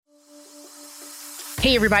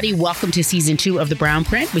Hey, everybody. Welcome to season 2 of The Brown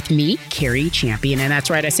Print with me, Carrie Champion. And that's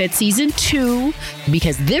right, I said season 2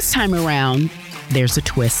 because this time around, there's a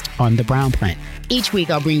twist on The Brown Print. Each week,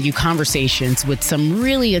 I'll bring you conversations with some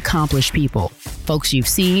really accomplished people, folks you've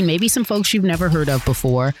seen, maybe some folks you've never heard of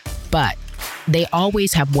before, but they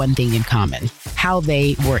always have one thing in common, how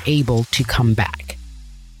they were able to come back.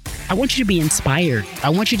 I want you to be inspired. I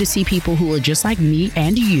want you to see people who are just like me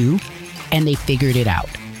and you, and they figured it out.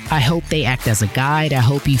 I hope they act as a guide. I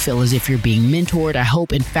hope you feel as if you're being mentored. I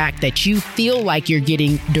hope, in fact, that you feel like you're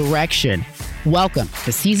getting direction. Welcome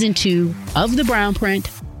to season 2 of The Brown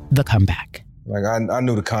Print, The Comeback. Like I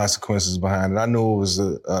knew the consequences behind it. I knew it was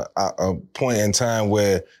a point in time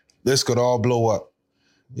where this could all blow up.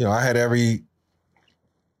 You know, I had every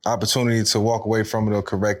opportunity to walk away from it or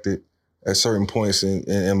correct it at certain points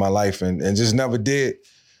in my life and just never did.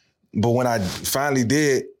 But when I finally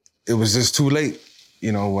did, it was just too late.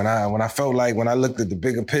 You know, when I felt like, when I looked at the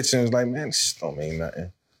bigger picture, it was like, man, this don't mean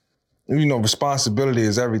nothing. You know, responsibility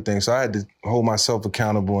is everything. So I had to hold myself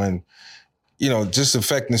accountable and, you know, just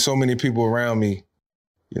affecting so many people around me,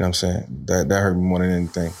 you know what I'm saying? That hurt me more than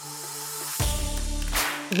anything.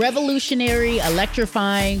 Revolutionary,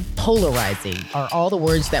 electrifying, polarizing are all the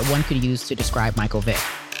words that one could use to describe Michael Vick.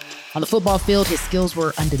 On the football field, his skills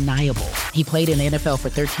were undeniable. He played in the NFL for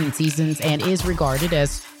 13 seasons and is regarded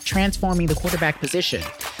as transforming the quarterback position.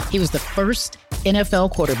 He was the first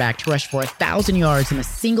NFL quarterback to rush for 1,000 yards in a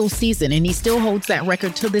single season, and he still holds that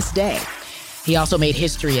record to this day. He also made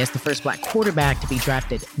history as the first Black quarterback to be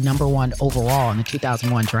drafted number 1 overall in the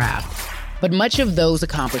 2001 draft. But much of those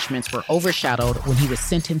accomplishments were overshadowed when he was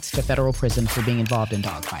sentenced to federal prison for being involved in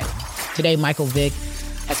dogfighting. Today, Michael Vick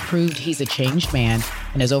has proved he's a changed man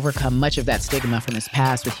and has overcome much of that stigma from his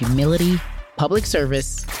past with humility, public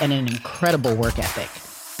service, and an incredible work ethic.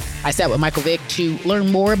 I sat with Michael Vick to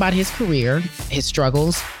learn more about his career, his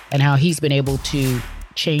struggles, and how he's been able to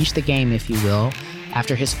change the game, if you will,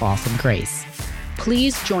 after his fall from grace.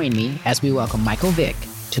 Please join me as we welcome Michael Vick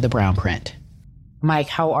to The Brown Print. Mike,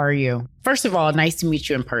 how are you? First of all, nice to meet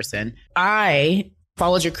you in person. I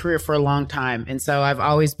followed your career for a long time, and so I've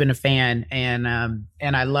always been a fan, and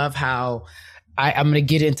I love how I'm going to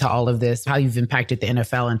get into all of this, how you've impacted the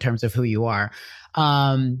NFL in terms of who you are.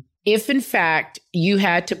 If, in fact, you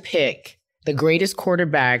had to pick the greatest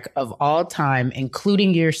quarterback of all time,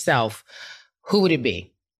 including yourself, who would it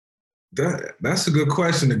be? That's a good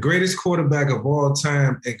question. The greatest quarterback of all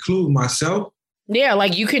time, include myself? Yeah,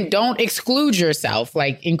 like don't exclude yourself,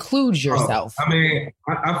 like include yourself. I mean,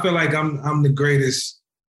 I feel like I'm the greatest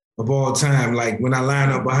of all time. Like when I line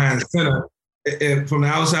up behind center, from the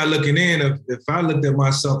outside looking in, if I looked at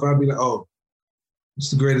myself, I'd be like, oh,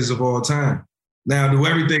 it's the greatest of all time. Now, do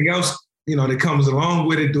everything else, you know, that comes along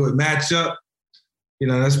with it, do it match up? You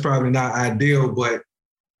know, that's probably not ideal, but,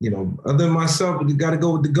 you know, other than myself, you got to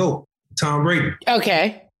go with the GOAT, Tom Brady.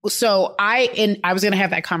 Okay. So I was going to have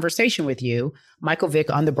that conversation with you, Michael Vick,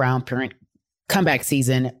 on the Brown Print comeback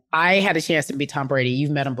season. I had a chance to meet Tom Brady. You've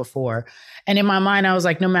met him before. And in my mind, I was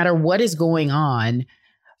like, no matter what is going on,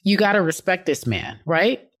 you got to respect this man,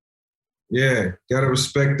 right? Yeah, got to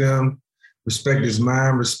respect him, respect his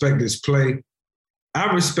mind, respect his play.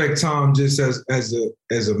 I respect Tom just as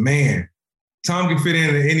a man. Tom can fit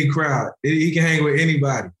in any crowd. He can hang with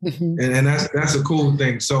anybody. And that's a cool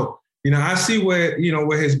thing. So, you know, I see where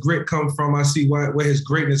his grit comes from. I see where his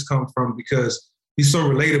greatness comes from because he's so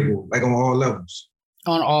relatable, like on all levels.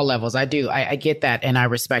 On all levels. I do. I get that. And I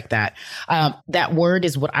respect that. That word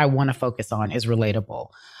is what I want to focus on, is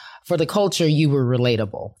relatable. For the culture, you were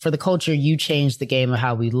relatable. For the culture, you changed the game of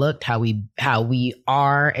how we looked, how we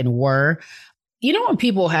are and were. You know, when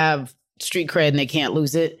people have street cred and they can't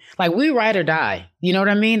lose it, like we ride or die. You know what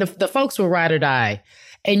I mean? The folks will ride or die.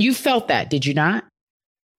 And you felt that, did you not?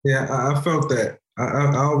 Yeah, I felt that.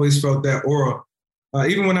 I always felt that aura.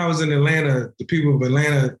 Even when I was in Atlanta, the people of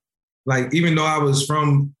Atlanta, like, even though I was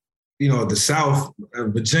from, you know, the South,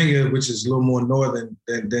 Virginia, which is a little more northern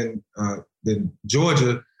than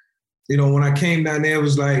Georgia, you know, when I came down there, it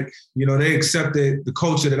was like, you know, they accepted the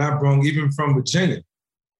culture that I brought, even from Virginia.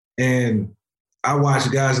 And I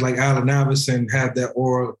watched guys like Allen Iverson have that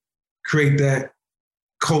aura, create that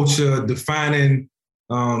culture, defining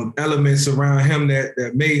elements around him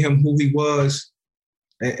that made him who he was.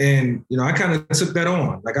 And you know, I kind of took that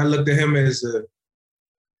on. Like I looked at him as a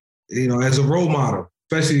role model,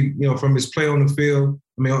 especially, you know, from his play on the field,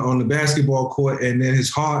 I mean, on the basketball court, and then his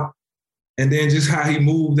heart, and then just how he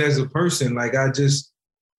moved as a person. Like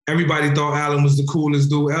everybody thought Allen was the coolest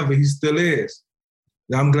dude ever. He still is.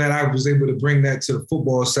 I'm glad I was able to bring that to the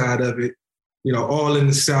football side of it, you know, all in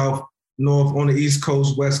the South, North, on the East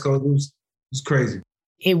Coast, West Coast. It was crazy.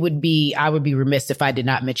 I would be remiss if I did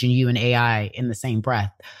not mention you and AI in the same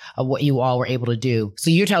breath of what you all were able to do. So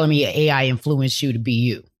you're telling me AI influenced you to be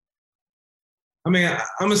you. I mean, I'm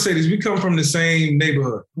going to say this. We come from the same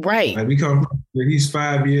neighborhood. Right. Like he's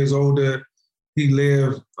 5 years older. He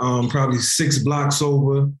lived probably 6 blocks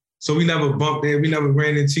over. So we never bumped there. We never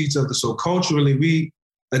ran into each other. So culturally, we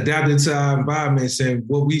adapted to our environments and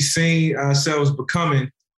what we seen ourselves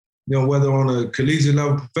becoming, whether on a collegiate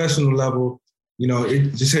level, professional level,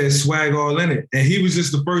 it just had swag all in it. And he was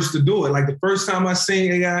just the first to do it. Like the first time I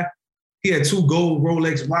seen AI, he had 2 gold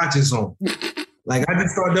Rolex watches on. Like I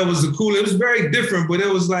just thought that was the cool. It was very different, but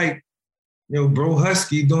it was like, bro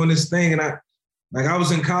Husky doing this thing. And I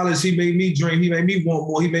was in college, he made me dream. He made me want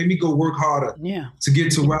more. He made me go work harder to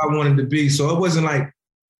get to where I wanted to be. So it wasn't like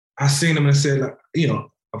I seen him and said,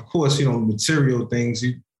 of course, material things,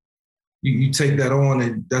 you take that on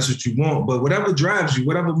and that's what you want. But whatever drives you,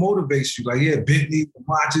 whatever motivates you, like, Bentley,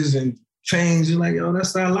 watches and chains, and like,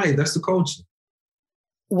 that's our life. That's the culture.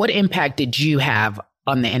 What impact did you have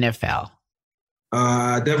on the NFL?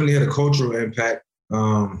 I definitely had a cultural impact.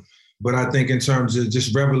 But I think in terms of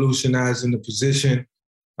just revolutionizing the position,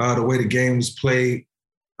 the way the game was played,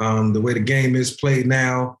 the way the game is played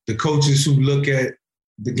now, the coaches who look at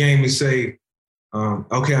the game and say,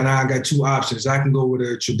 okay, now I got 2 options. I can go with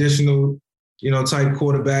a traditional, type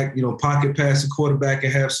quarterback, pocket passing quarterback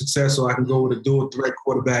and have success, or I can go with a dual threat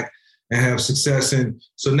quarterback and have success. And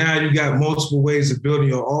so now you got multiple ways of building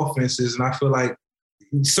your offenses. And I feel like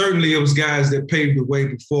certainly it was guys that paved the way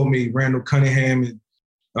before me, Randall Cunningham and,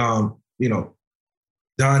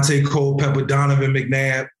 Dante Culpepper, Donovan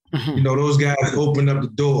McNabb, those guys opened up the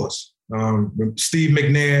doors. Steve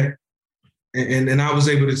McNair, and I was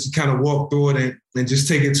able to kind of walk through it and just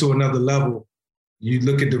take it to another level. You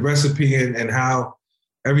look at the recipe and how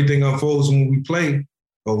everything unfolds when we play,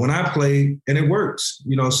 or when I play, and it works.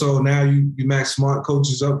 So now you match smart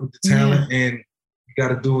coaches up with the talent, and you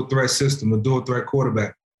got a dual threat system, a dual threat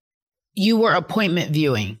quarterback. You were appointment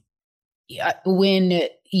viewing. When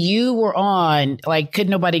you were on, like, could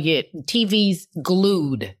nobody get TVs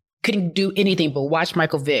glued, couldn't do anything but watch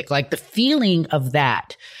Michael Vick. Like the feeling of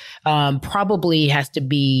that probably has to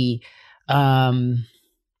be addictive.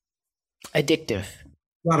 A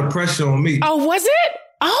lot of pressure on me. Oh, was it?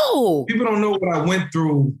 Oh. People don't know what I went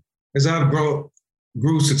through as I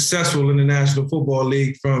grew successful in the National Football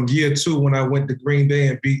League from year 2 when I went to Green Bay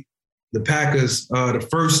and beat the Packers, the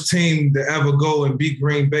first team to ever go and beat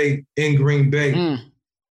Green Bay in Green Bay.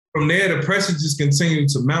 From there, the pressure just continued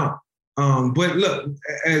to mount. But look,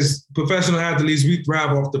 as professional athletes, we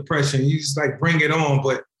thrive off the pressure. And you just like bring it on.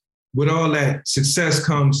 But with all that success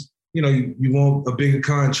comes, you want a bigger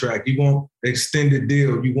contract. You want an extended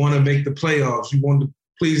deal. You want to make the playoffs. You want to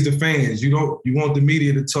please the fans. You want the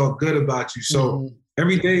media to talk good about you. So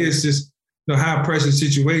every day it's just high pressure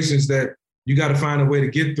situations that you got to find a way to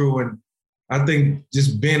get through. And I think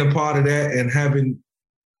just being a part of that and having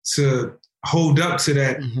to hold up to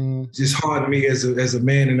that just hardened me as a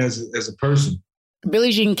man and as a person.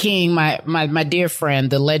 Billie Jean King, my dear friend,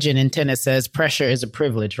 the legend in tennis, says pressure is a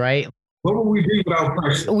privilege, right? What would we be without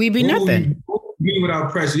pressure? We'd be nothing. What would we be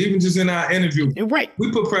without pressure? Even just in our interview, right?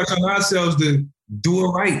 We put pressure on ourselves to do it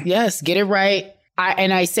right. Yes, get it right.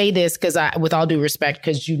 I say this because with all due respect,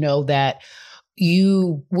 because you know that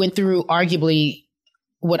you went through arguably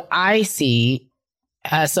what I see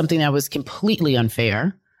as something that was completely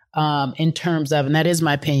unfair in terms of, and that is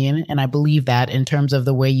my opinion, and I believe that in terms of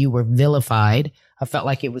the way you were vilified. I felt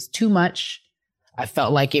like it was too much. I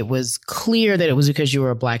felt like it was clear that it was because you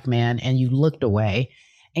were a Black man and you looked away.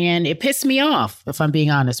 And it pissed me off, if I'm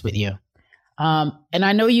being honest with you. And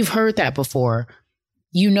I know you've heard that before.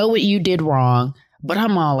 You know what you did wrong, but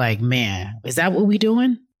I'm all like, man, is that what we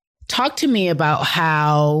doing? Talk to me about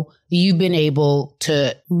how you've been able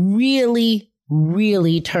to really,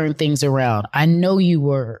 really turn things around. I know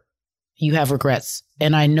you have regrets,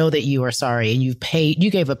 and I know that you are sorry, and you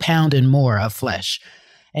gave £1 pound and more of flesh.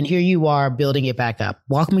 And here you are building it back up.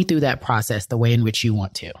 Walk me through that process the way in which you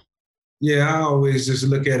want to. Yeah, I always just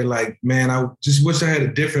look at it like, man, I just wish I had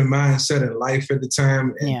a different mindset in life at the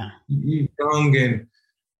time. And you're young and,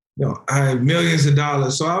 I had millions of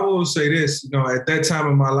dollars. So I will say this, at that time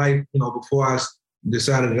in my life, before I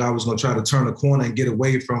decided that I was going to try to turn a corner and get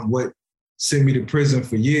away from what sent me to prison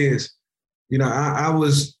for years, I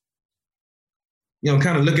was,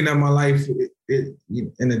 kind of looking at my life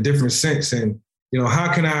in a different sense. And,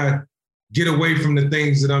 how can I get away from the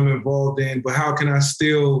things that I'm involved in, but how can I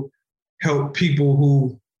still help people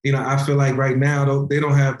who, I feel like right now, they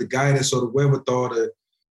don't have the guidance or the wherewithal to,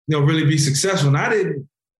 really be successful. And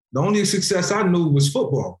the only success I knew was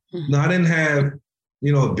football. I didn't have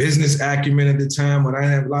a business acumen at the time, but I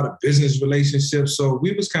didn't have a lot of business relationships. So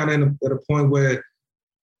we was kind of at a point where,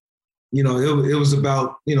 it was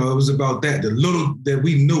about that. The little that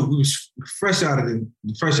we knew, we was fresh out of the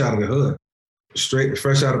hood,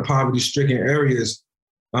 fresh out of poverty-stricken areas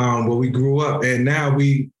where we grew up. And now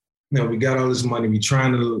we got all this money. We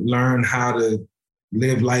trying to learn how to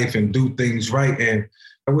live life and do things right. And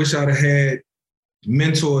I wish I'd have had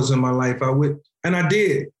mentors in my life. And I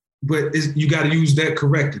did, but you got to use that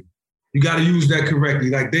correctly.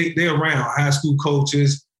 Like they're around, high school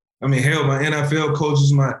coaches. I mean, hell, my NFL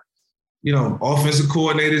coaches, my, offensive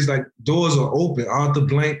coordinators, like doors are open, Arthur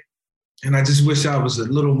Blank. And I just wish I was a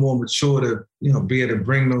little more mature to, be able to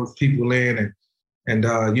bring those people in and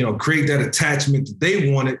create that attachment that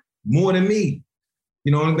they wanted more than me.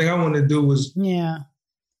 The only thing I wanted to do was be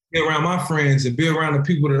around my friends and be around the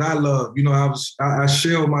people that I love. I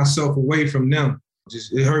shelled myself away from them.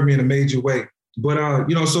 It hurt me in a major way. But,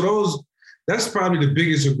 that's probably the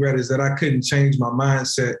biggest regret is that I couldn't change my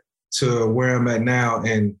mindset to where I'm at now.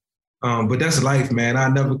 And, but that's life, man. I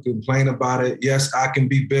never complain about it. Yes, I can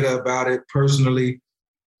be bitter about it personally.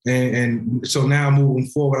 And so now moving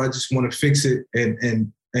forward, I just want to fix it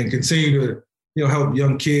and continue to, help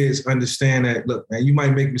young kids understand that, look, man, you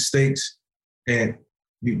might make mistakes and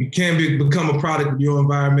you can become a product of your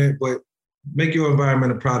environment, but make your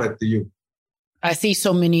environment a product of you. I see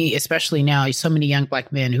so many, especially now, so many young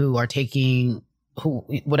Black men who are taking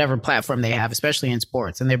whatever platform they have, especially in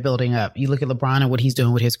sports, and they're building up. You look at LeBron and what he's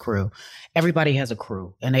doing with his crew. Everybody has a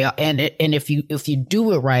crew, and if you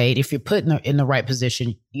do it right, if you're put in the right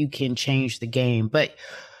position, you can change the game. But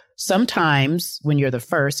sometimes when you're the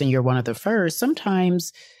first and you're one of the first,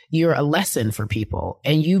 sometimes you're a lesson for people.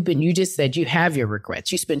 And you just said you have your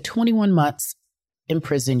regrets. You spent 21 months in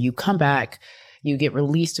prison. You come back. You get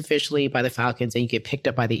released officially by the Falcons and you get picked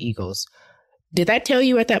up by the Eagles. Did that tell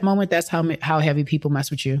you at that moment that's how heavy people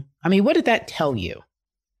mess with you? I mean, what did that tell you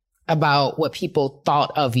about what people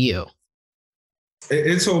thought of you?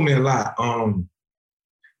 It told me a lot.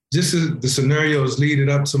 Just the scenarios leading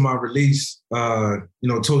up to my release, Coach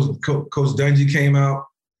Dungy came out.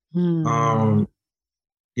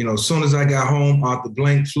 As soon as I got home, Arthur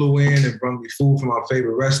Blank flew in and brought me food from our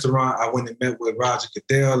favorite restaurant. I went and met with Roger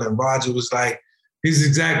Goodell, and Roger was like, his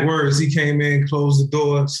exact words, he came in, closed the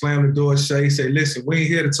door, slammed the door shut. He said, listen, we ain't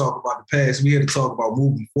here to talk about the past. We're here to talk about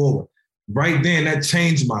moving forward. Right then, that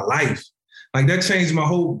changed my life. Like, that changed my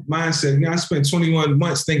whole mindset. I spent 21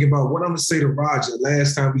 months thinking about what I'm going to say to Roger.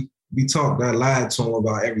 Last time we talked, I lied to him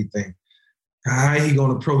about everything. How he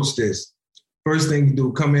going to approach this? First thing you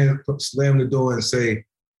do, come in, slam the door and say,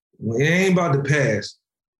 well, it ain't about the past.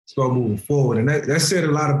 It's about moving forward. And that said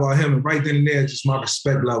a lot about him. And right then and there, just my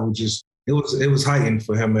respect level it was heightened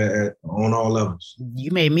for him on all levels.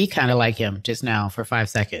 You made me kind of like him just now for 5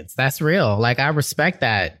 seconds. That's real. Like, I respect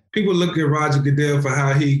that. People look at Roger Goodell for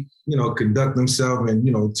how he, conduct himself and,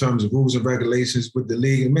 in terms of rules and regulations with the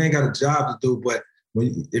league. And man got a job to do. But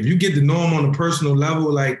if you get to know him on a personal level,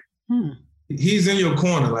 like he's in your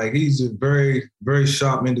corner. Like, he's a very, very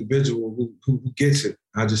sharp individual who gets it.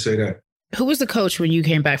 I just say that. Who was the coach when you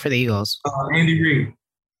came back for the Eagles? Andy Reid.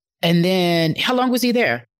 And then how long was he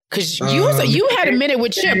there? Because you had a minute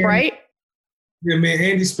with Chip, right? Yeah, man.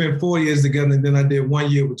 Andy spent 4 years together, and then I did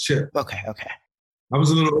 1 year with Chip. Okay. I was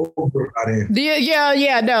a little over by then.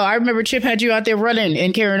 Yeah. No, I remember Chip had you out there running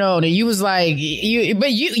and carrying on, and you was like,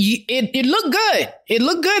 it looked good. It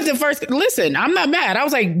looked good the first. Listen, I'm not mad. I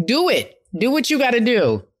was like, do it. Do what you got to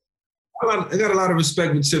do. I got a lot of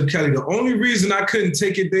respect with Chip Kelly. The only reason I couldn't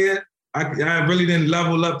take it there, I really didn't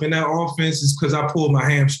level up in that offense, is because I pulled my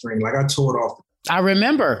hamstring. Like, I tore it off. I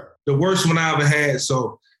remember. The worst one I ever had.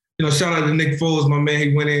 So, shout out to Nick Foles, my man.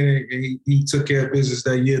 He went in and he took care of business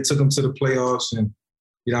that year, took him to the playoffs, and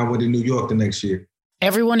I went to New York the next year.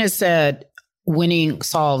 Everyone has said winning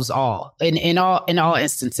solves all in all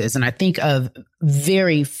instances. And I think of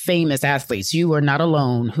very famous athletes. You are not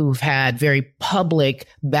alone who've had very public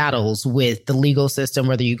battles with the legal system,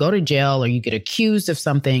 whether you go to jail or you get accused of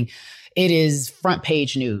something. It is front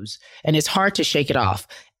page news, and it's hard to shake it off.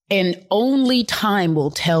 And only time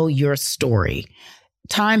will tell your story.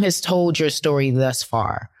 Time has told your story thus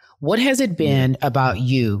far. What has it been about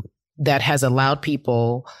you that has allowed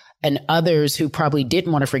people and others who probably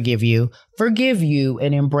didn't want to forgive you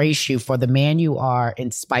and embrace you for the man you are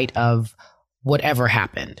in spite of whatever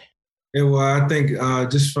happened? Yeah, well, I think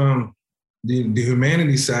just from the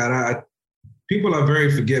humanity side, people are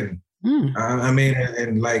very forgiving. I mean,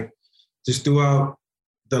 and like just throughout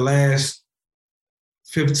the last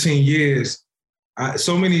 15 years,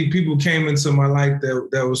 so many people came into my life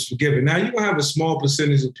that was forgiving. Now, you're going to have a small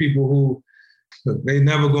percentage of people who, they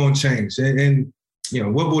never going to change. And, you know,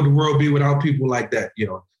 what would the world be without people like that? You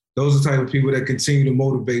know, those are the type of people that continue to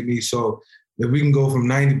motivate me. So if we can go from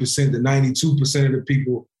 90% to 92% of the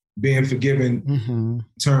people being forgiven in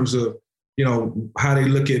terms of, you know, how they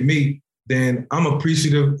look at me, then I'm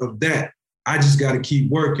appreciative of that. I just got to keep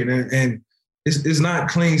working. And it's not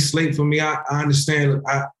clean slate for me. I understand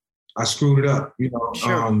I screwed it up. You know,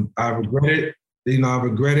 Sure. I regret it. You know, I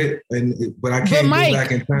regret it, but I can't Mike, go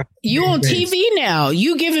back in time. You on TV now.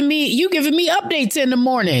 You giving me updates in the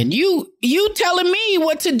morning. You telling me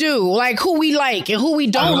what to do, like who we like and who we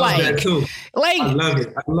don't like. That too. Like, I love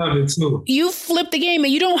it. I love it too. You flipped the game,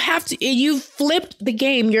 and you don't have to. You flipped the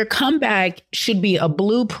game. Your comeback should be a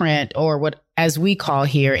blueprint, or what, as we call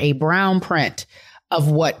here, a brown print of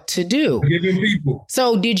what to do. Giving people.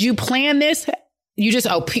 So, did you plan this? You just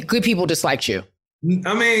good people disliked you.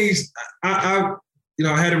 I mean, I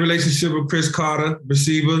had a relationship with Chris Carter,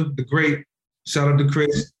 receiver, the great. Shout out to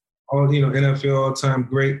Chris, NFL all-time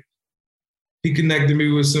great. He connected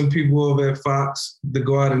me with some people over at Fox to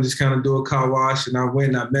go out and just kind of do a car wash. And I went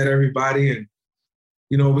and I met everybody, and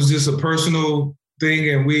it was just a personal thing.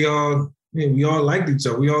 And we all liked each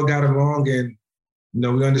other. We all got along, and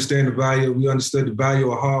we understand the value. We understood the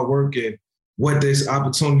value of hard work and what this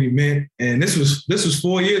opportunity meant. And this was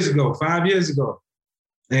 4 years ago, 5 years ago.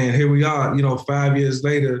 And here we are, 5 years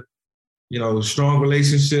later, strong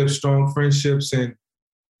relationships, strong friendships, and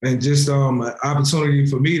just an opportunity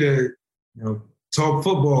for me to, talk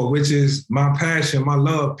football, which is my passion, my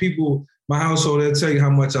love. People, my household, they'll tell you how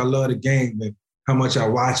much I love the game and how much I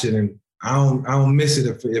watch it, and I don't miss it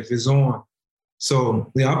if it's on.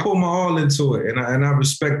 So I put my all into it, and I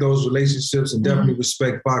respect those relationships, and definitely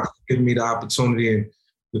respect Fox for giving me the opportunity, and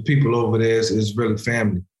the people over there is really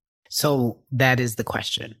family. So that is the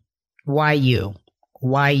question. Why you?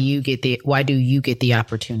 Why do you get the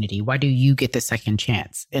opportunity? Why do you get the second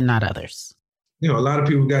chance and not others? A lot of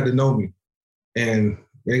people got to know me, and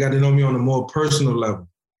they got to know me on a more personal level.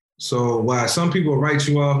 So while some people write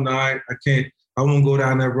you off, no, I can't, I won't go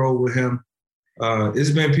down that road with him.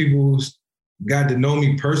 It's been people who's got to know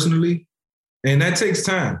me personally, and that takes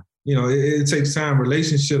time. It takes time.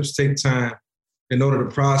 Relationships take time in order to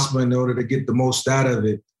prosper, in order to get the most out of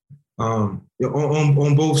it. On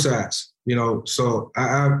both sides, so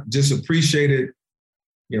I just appreciated,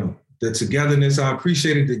 the togetherness. I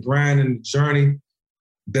appreciated the grind and the journey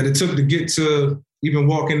that it took to get to even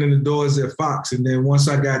walking in the doors at Fox. And then once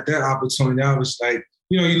I got that opportunity, I was like,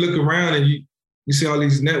 you look around and you see all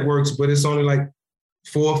these networks, but it's only like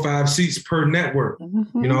 4 or 5 seats per network,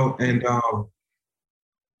 and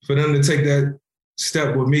for them to take that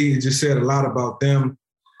step with me, it just said a lot about them.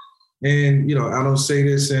 And, I don't say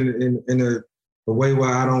this in a way where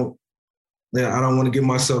I don't want to give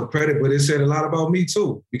myself credit, but it said a lot about me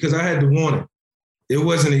too, because I had to want it. It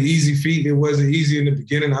wasn't an easy feat. It wasn't easy in the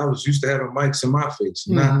beginning. I was used to having mics in my face,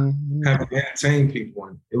 not having to entertain people.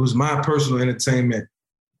 And it was my personal entertainment.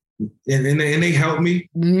 And they helped me,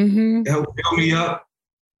 helped build me up.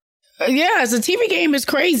 Yes, the TV game is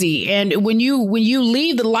crazy. And when you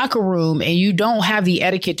leave the locker room and you don't have the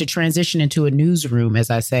etiquette to transition into a newsroom, as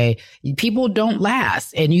I say, people don't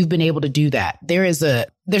last. And you've been able to do that. There's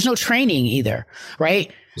no training either,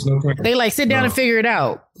 right? There's no training. They sit down and figure it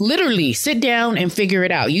out. Literally sit down and figure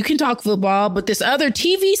it out. You can talk football, but this other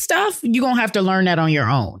TV stuff, you're going to have to learn that on your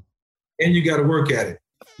own. And you got to work at it.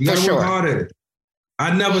 You got to work hard at it.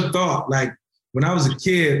 I never thought, when I was a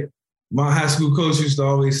kid, my high school coach used to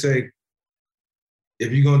always say,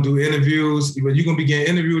 if you're going to do interviews, when you're going to be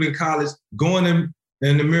getting interviewed in college, go in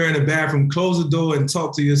the mirror in the bathroom, close the door and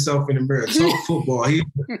talk to yourself in the mirror, talk football. He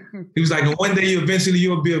was like, one day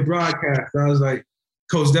you'll be a broadcaster. I was like,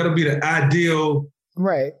 Coach, that'll be the ideal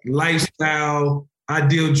lifestyle,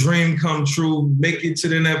 ideal dream come true, make it to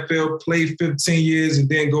the NFL, play 15 years, and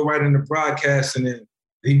then go right into broadcasting. And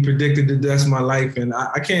he predicted that that's my life. And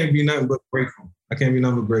I can't be nothing but grateful.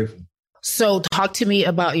 So talk to me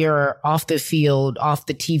about your off the field, off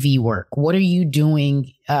the TV work. What are you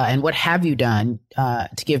doing and what have you done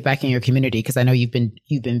to give back in your community? Because I know you've been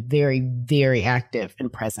very, very active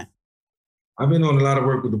and present. I've been doing a lot of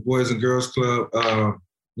work with the Boys and Girls Club.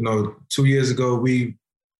 2 years ago, we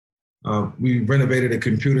renovated a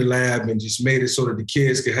computer lab and just made it so that the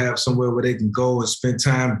kids could have somewhere where they can go and spend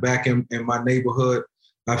time back in my neighborhood.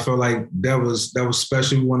 I felt like that was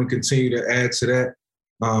special. We want to continue to add to that.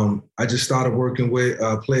 I just started working with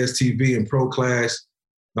Players TV and Pro Class.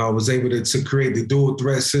 I was able to create the dual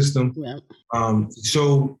threat system, to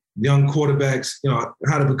show young quarterbacks,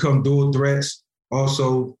 how to become dual threats.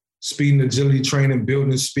 Also, speed and agility training,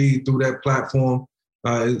 building speed through that platform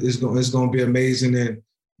is going to be amazing. And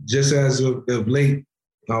just as of late,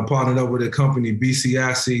 partnered up with a company,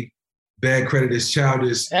 BCIC, Bad Credit is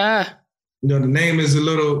Childish. The name is a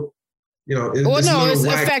little, it's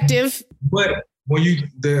effective. But when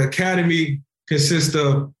the academy consists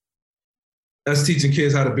of us teaching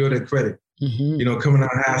kids how to build their credit, coming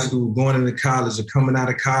out of high school, going into college, or coming out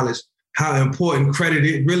of college, how important credit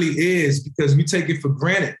it really is, because we take it for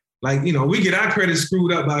granted. Like, we get our credit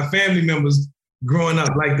screwed up by family members growing up,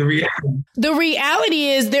 like the reality. The reality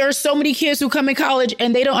is there are so many kids who come in college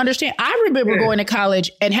and they don't understand. I remember going to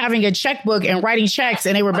college and having a checkbook and writing checks,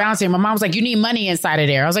 and they were bouncing. My mom was like, you need money inside of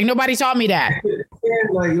there. I was like, nobody taught me that.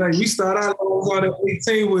 Like we start out at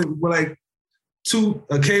 18 with like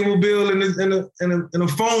a cable bill and a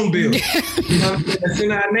phone bill. That's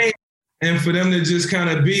in our name. And for them to just kind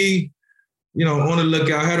of be, on the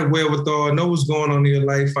lookout, had a wherewithal, know what's going on in your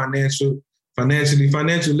life financially.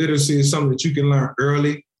 Financial literacy is something that you can learn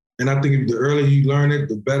early. And I think the earlier you learn it,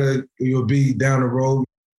 the better you'll be down the road.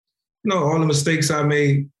 All the mistakes I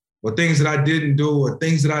made, or things that I didn't do, or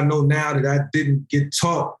things that I know now that I didn't get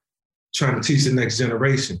taught, trying to teach the next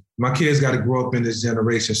generation. My kids got to grow up in this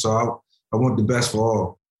generation, so I want the best for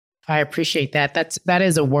all. I appreciate that. That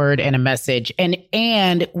is a word and a message.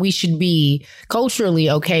 And we should be culturally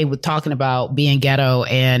okay with talking about being ghetto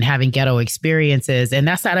and having ghetto experiences. And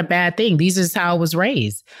that's not a bad thing. This is how I was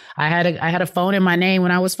raised. I had a phone in my name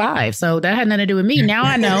when I was 5. So that had nothing to do with me. Now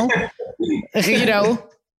I know. That's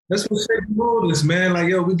what shaped the world is, man.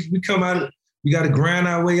 Like, we come out, we got to grind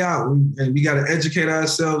our way out, and we got to educate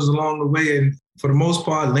ourselves along the way. And for the most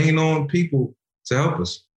part, lean on people to help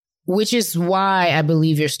us. Which is why I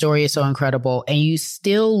believe your story is so incredible. And you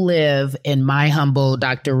still live, in my humble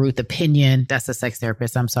Dr. Ruth opinion, that's a sex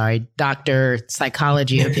therapist, I'm sorry, Dr.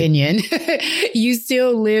 Psychology opinion, you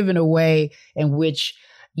still live in a way in which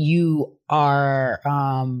you are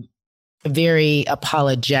very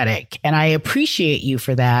apologetic. And I appreciate you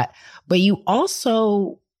for that. But you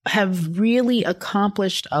also have really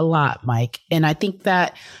accomplished a lot, Mike. And I think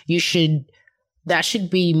that that should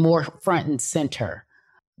be more front and center.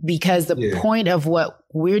 Because the point of what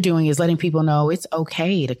we're doing is letting people know it's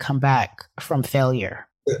okay to come back from failure.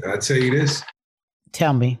 I tell you this.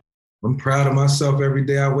 Tell me. I'm proud of myself every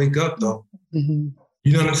day I wake up, though. Mm-hmm.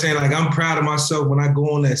 You know what I'm saying? Like, I'm proud of myself when I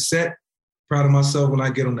go on that set. Proud of myself when I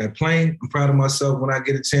get on that plane. I'm proud of myself when I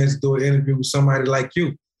get a chance to do an interview with somebody like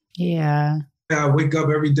you. Yeah. I wake up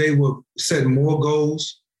every day with setting more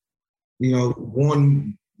goals,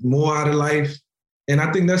 wanting more out of life. And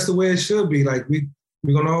I think that's the way it should be. Like,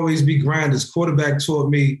 we're going to always be grinders. Quarterback taught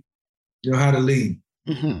me, how to lead.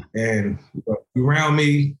 Mm-hmm. And around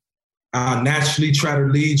me, I'll naturally try to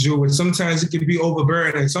lead you. And sometimes it can be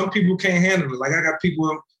overbearing. Some people can't handle it. Like, I got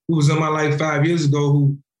people who was in my life 5 years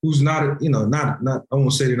ago who's not, not, I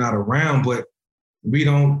won't say they're not around, but we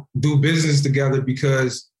don't do business together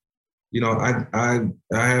because, I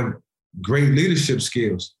have great leadership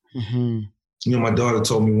skills. Mm-hmm. My daughter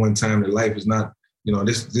told me one time that life is not,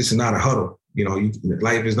 this is not a huddle.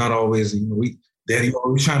 Life is not always, Daddy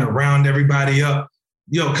always trying to round everybody up.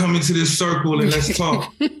 Come into this circle and let's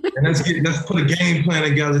talk. And let's put a game plan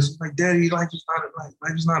together. It's like, Daddy, life is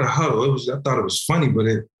not a huddle. I thought it was funny, but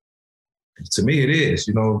to me it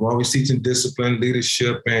is. We're always teaching discipline,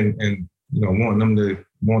 leadership, and wanting them to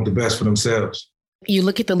want the best for themselves. You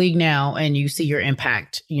look at the league now and you see your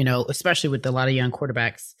impact, especially with a lot of young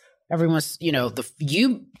quarterbacks. Everyone's,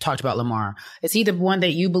 you talked about Lamar. Is he the one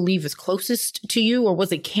that you believe is closest to you, or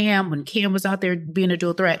was it Cam when Cam was out there being a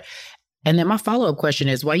dual threat? And then my follow-up question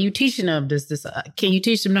is, why are you teaching them this? Can you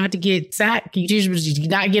teach them not to get sacked? Can you teach them to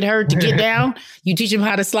not get hurt, to get down? You teach them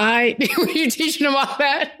how to slide? You teaching them all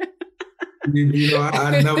that?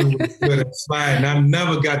 I never was good at sliding. I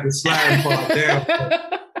never got the sliding part down.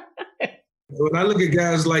 When I look at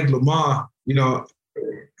guys like Lamar,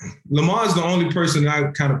 Lamar's the only person that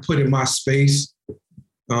I kind of put in my space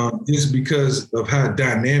just because of how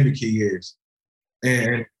dynamic he is.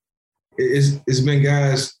 And it's been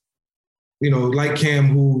guys, like Cam,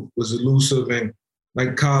 who was elusive, and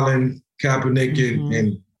like Colin Kaepernick mm-hmm.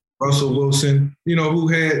 and Russell Wilson, who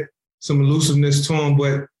had some elusiveness to him,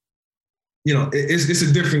 but, it's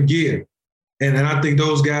a different gear. And I think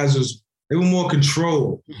those guys they were more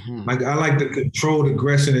controlled. Mm-hmm. Like, I like the controlled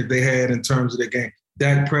aggression that they had in terms of their game.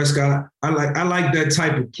 Dak Prescott, I like that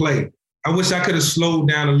type of play. I wish I could have slowed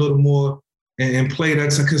down a little more and played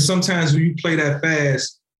that, because sometimes when you play that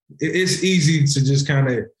fast, it's easy to just kind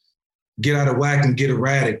of get out of whack and get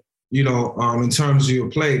erratic, in terms of your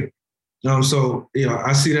play. So,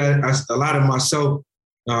 I see that a lot of myself.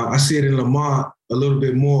 I see it in Lamar a little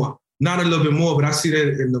bit more. Not a little bit more, but I see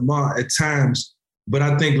that in Lamar at times But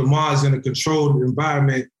I think Lamar's in a controlled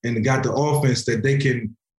environment and got the offense that they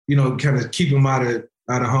can, you know, kind of keep him out of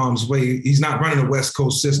harm's way. He's not running a West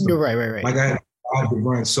Coast system. Right. Like I had to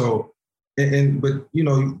run. So, but you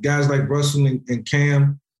know, guys like Russell and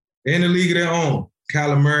Cam, they're in the league of their own.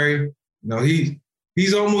 Kyler Murray, you know,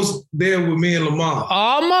 he's almost there with me and Lamar.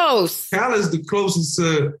 Almost. Kyler's the closest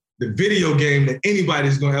to the video game that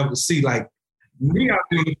anybody's gonna ever see. Like me out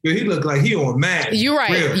there, he looked like he on Madden. You're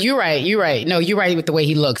right. Really. You're right. No, you're right with the way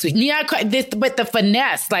he looks. But the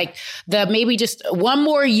finesse, like the maybe just one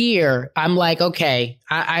more year, I'm like, okay,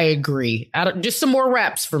 I agree. Just some more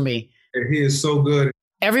reps for me. He is so good.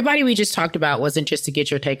 Everybody we just talked about wasn't just to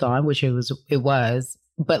get your take on, which it was,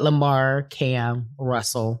 but Lamar, Cam,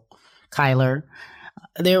 Russell, Kyler,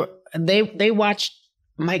 they watched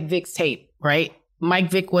Mike Vick's tape, right?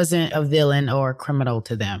 Mike Vick wasn't a villain or a criminal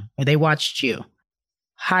to them. They watched you.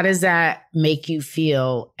 How does that make you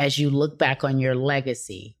feel as you look back on your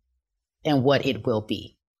legacy and what it will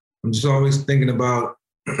be? I'm just always thinking about,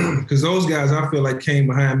 because those guys I feel like came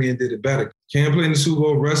behind me and did it better. Cam played in the Super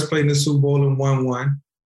Bowl, Russ played in the Super Bowl and won one.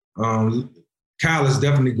 Kyler's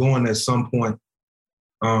definitely going at some point.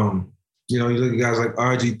 You know, you look at guys like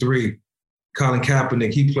RG3, Colin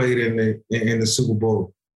Kaepernick, he played in the Super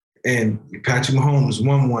Bowl. And Patrick Mahomes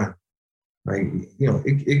won one. Like, you know,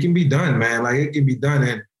 it can be done, man. Like, it can be done.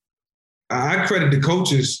 And I credit the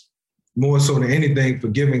coaches more so than anything for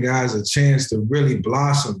giving guys a chance to really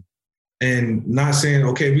blossom and not saying,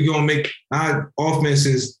 okay, we're going to make our offense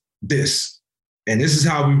is this. And this is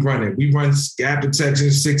how we run it. We run gap protection,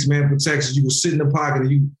 6-man protection. You will sit in the pocket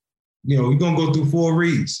and you're going to go through 4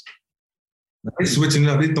 reads. They're switching it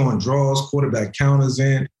up. They're throwing draws, quarterback counters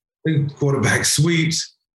in, quarterback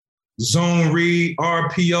sweeps, zone read,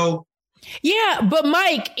 RPO. Yeah, but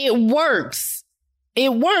Mike, it works.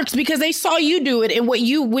 It works because they saw you do it. And when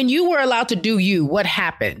you were allowed to do what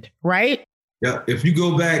happened, right? Yeah, if you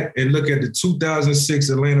go back and look at the 2006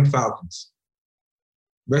 Atlanta Falcons,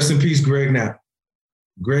 rest in peace, Greg Knapp.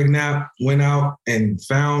 Greg Knapp went out and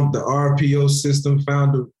found the RPO system,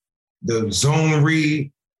 found the zone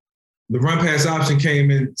read. The run pass option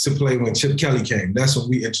came into play when Chip Kelly came. That's when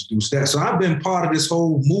we introduced that. So I've been part of this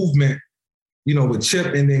whole movement, you know, with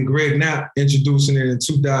Chip and then Greg Knapp introducing it in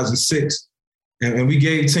 2006. And we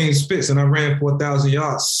gave teams fits and I ran 4,000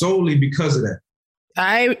 yards solely because of that.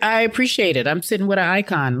 I appreciate it. I'm sitting with an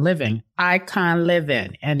icon living.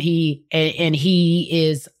 And he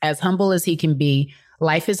is as humble as he can be.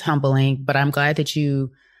 Life is humbling, but I'm glad that you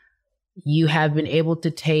have been able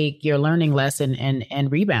to take your learning lesson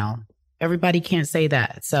and rebound. Everybody can't say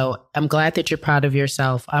that. So I'm glad that you're proud of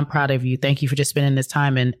yourself. I'm proud of you. Thank you for just spending this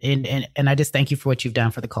time. And I just thank you for what you've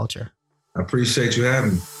done for the culture. I appreciate you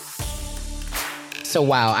having me. So,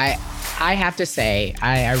 wow, I have to say,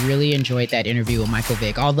 I really enjoyed that interview with Michael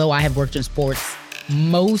Vick. Although I have worked in sports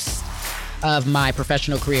most of my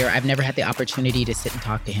professional career, I've never had the opportunity to sit and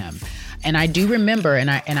talk to him. And I do remember,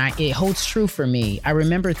 and it holds true for me, I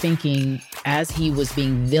remember thinking as he was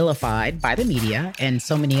being vilified by the media and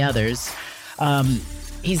so many others,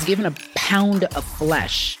 he's given a pound of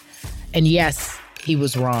flesh. And yes, he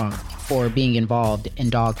was wrong for being involved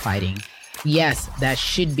in dogfighting. Yes, that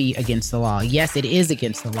should be against the law. Yes, it is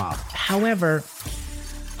against the law. However,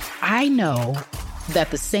 I know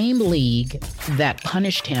that the same league that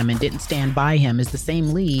punished him and didn't stand by him is the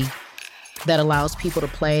same league that allows people to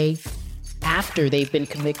play after they've been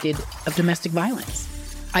convicted of domestic violence.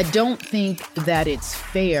 I don't think that it's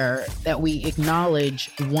fair that we acknowledge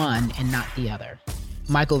one and not the other.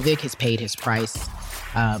 Michael Vick has paid his price.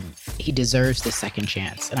 He deserves the second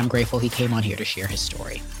chance, and I'm grateful he came on here to share his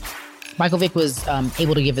story. Michael Vick was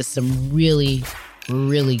able to give us some really,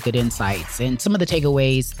 really good insights. And some of the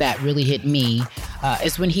takeaways that really hit me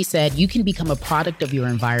is when he said, you can become a product of your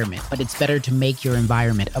environment, but it's better to make your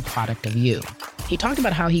environment a product of you. He talked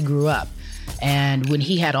about how he grew up. And when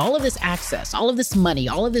he had all of this access, all of this money,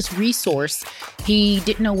 all of this resource, he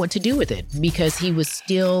didn't know what to do with it because he was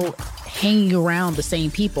still hanging around the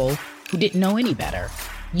same people who didn't know any better.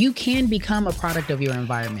 You can become a product of your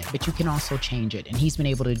environment, but you can also change it. And he's been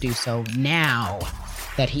able to do so now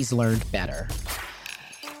that he's learned better.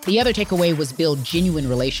 The other takeaway was build genuine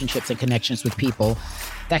relationships and connections with people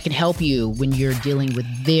that can help you when you're dealing with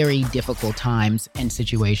very difficult times and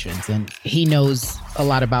situations. And he knows a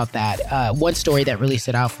lot about that. One story that really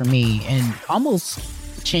stood out for me and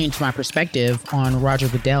almost changed my perspective on Roger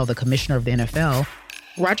Goodell, the commissioner of the NFL.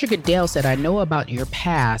 Roger Goodell said, I know about your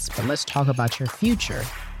past, but let's talk about your future.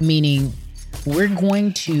 Meaning, we're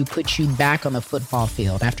going to put you back on the football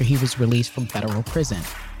field after he was released from federal prison.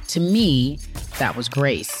 To me, that was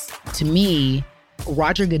grace. To me,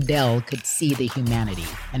 Roger Goodell could see the humanity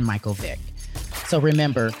in Michael Vick. So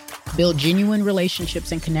remember, build genuine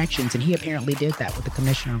relationships and connections, and he apparently did that with the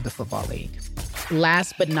commissioner of the Football League.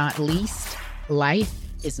 Last but not least, life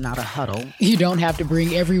is not a huddle. You don't have to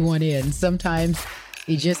bring everyone in. Sometimes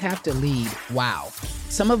you just have to lead. Wow.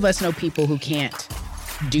 Some of us know people who can't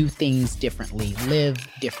do things differently, live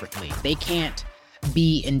differently. They can't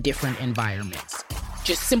be in different environments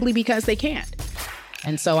just simply because they can't.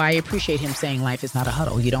 And so I appreciate him saying life is not a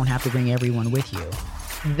huddle. You don't have to bring everyone with you.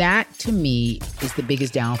 That, to me, is the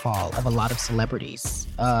biggest downfall of a lot of celebrities,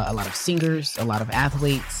 a lot of singers, a lot of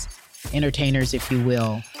athletes, entertainers, if you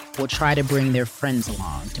will try to bring their friends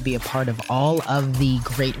along to be a part of all of the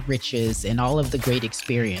great riches and all of the great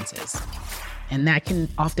experiences. And that can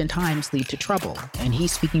oftentimes lead to trouble. And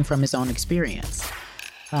he's speaking from his own experience.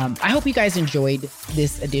 I hope you guys enjoyed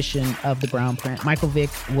this edition of The Brown Print. Michael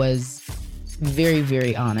Vick was very,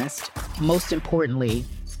 very honest. Most importantly,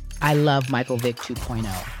 I love Michael Vick 2.0.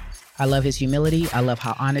 I love his humility. I love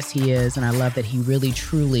how honest he is. And I love that he really,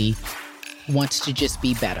 truly wants to just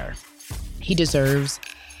be better. He deserves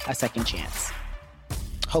a second chance.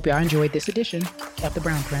 Hope y'all enjoyed this edition of The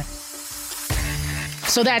Brown Print.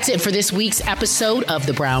 So that's it for this week's episode of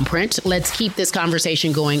The Brown Print. Let's keep this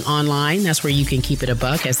conversation going online. That's where you can keep it a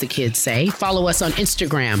buck, as the kids say. Follow us on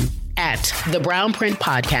Instagram at The Brown Print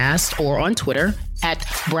Podcast or on Twitter at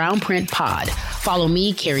Brown Print Pod. Follow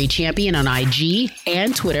me, Carrie Champion, on IG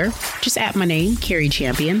and Twitter. Just at my name, Carrie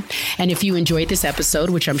Champion. And if you enjoyed this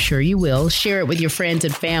episode, which I'm sure you will, share it with your friends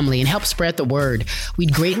and family and help spread the word.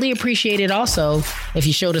 We'd greatly appreciate it also if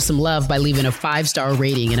you showed us some love by leaving a 5-star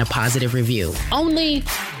rating and a positive review. Only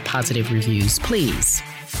positive reviews, please.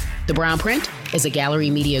 The Brown Print is a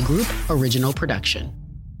Gallery Media Group original production.